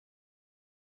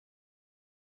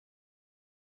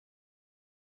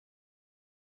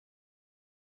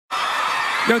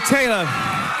Yo, Taylor,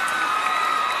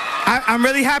 I'm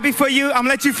really happy for you. I'm gonna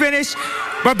let you finish.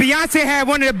 But Beyonce had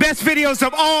one of the best videos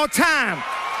of all time.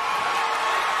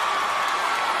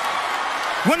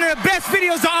 One of the best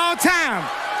videos of all time.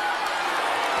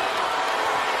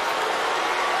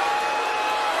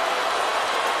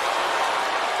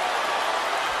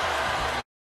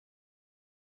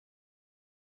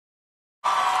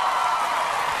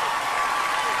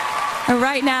 And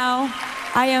right now,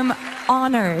 I am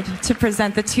honored to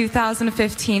present the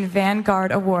 2015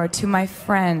 Vanguard Award to my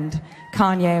friend,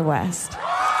 Kanye West.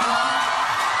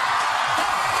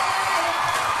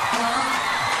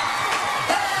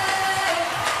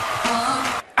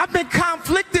 I've been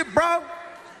conflicted, bro.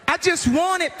 I just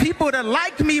wanted people to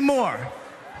like me more.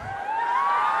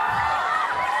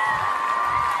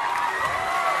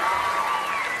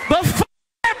 But f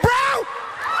that, bro!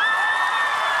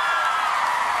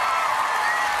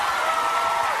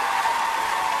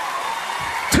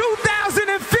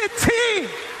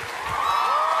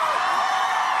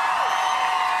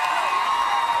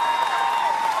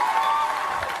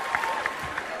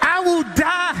 I will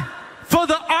die for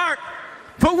the art,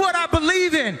 for what I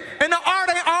believe in. And the art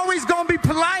ain't always gonna be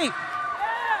polite.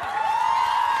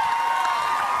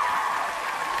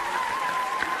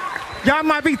 Y'all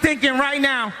might be thinking right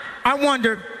now, I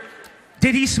wonder,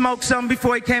 did he smoke something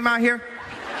before he came out here?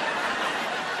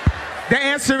 The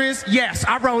answer is yes.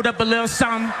 I rolled up a little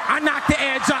something. I knocked the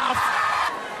edge off.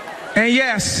 And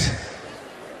yes,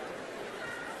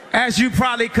 as you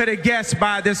probably could have guessed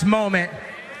by this moment,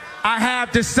 I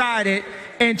have decided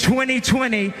in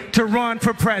 2020 to run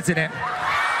for president.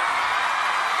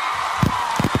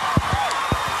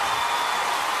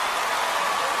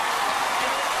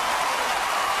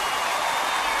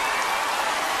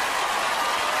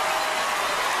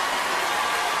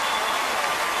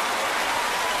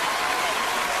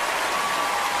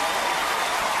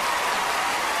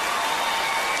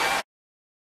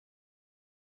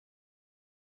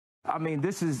 I mean,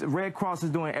 Red Cross is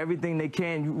doing everything they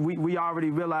can. We already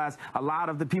realize a lot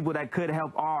of the people that could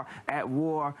help are at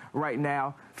war right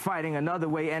now, fighting another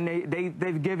way, and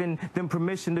they've given them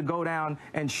permission to go down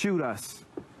and shoot us.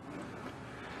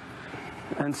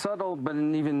 And subtle, but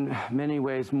in even many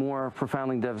ways more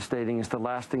profoundly devastating, is the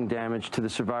lasting damage to the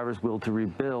survivors' will to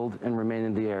rebuild and remain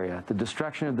in the area. The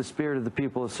destruction of the spirit of the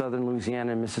people of southern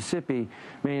Louisiana and Mississippi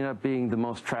may end up being the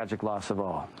most tragic loss of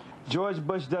all. George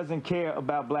Bush doesn't care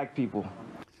about black people.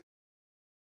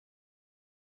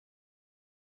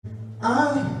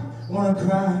 I wanna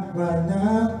cry right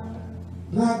now.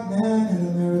 Black man in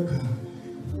America,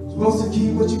 supposed to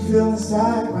keep what you feel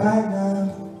inside right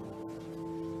now.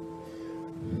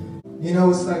 You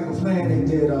know, it's like a plan they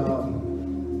did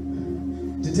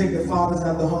to take the fathers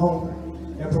out the home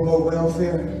and promote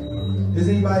welfare. Does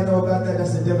anybody know about that?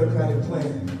 That's a Democratic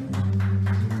plan.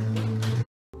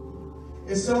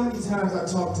 And so many times I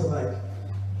talk to like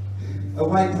a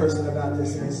white person about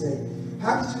this and they say,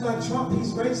 how could you like Trump?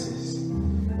 He's racist.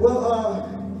 Well,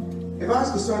 if I was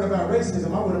concerned about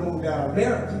racism, I would have moved out of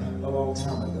America a long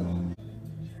time ago.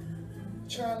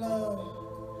 Try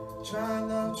love, try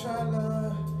love, try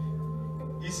love.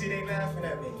 You see, they laughing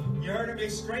at me. You heard them, they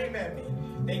scream at me.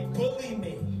 They bully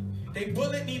me. They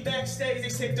bullied me backstage. They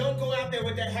said, don't go out there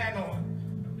with that hat on.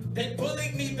 They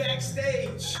bullied me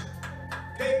backstage.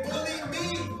 They bullied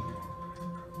me.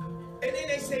 And then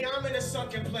they say, I'm in a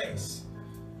sunken place.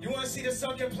 You want to see the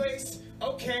sunken place?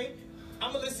 Okay,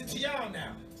 I'm going to listen to y'all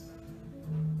now.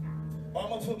 Or I'm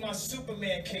going to put my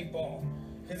Superman cape on.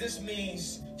 Because this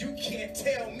means you can't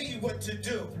tell me what to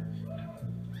do.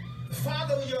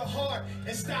 Follow your heart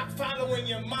and stop following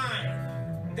your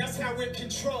mind. That's how we're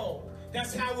controlled.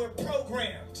 That's how we're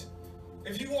programmed.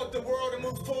 If you want the world to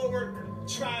move forward,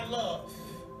 try love.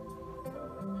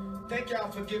 Thank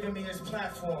y'all for giving me this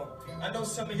platform. I know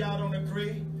some of y'all don't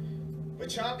agree,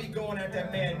 but y'all be going at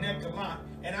that man neck a lot,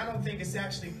 and I don't think it's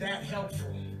actually that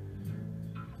helpful.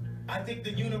 I think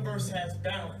the universe has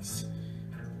balance.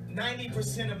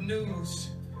 90% of news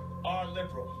are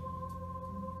liberal.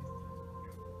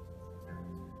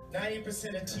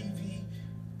 90% of TV,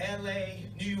 LA,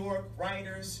 New York,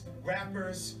 writers,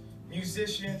 rappers,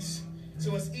 musicians.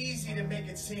 So it's easy to make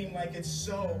it seem like it's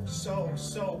so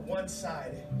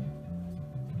one-sided.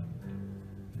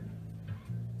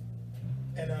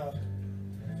 And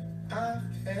I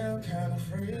felt kind of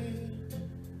free.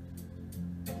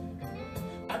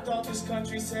 I thought this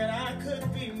country said I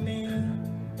could be me.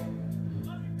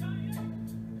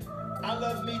 I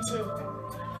love me too.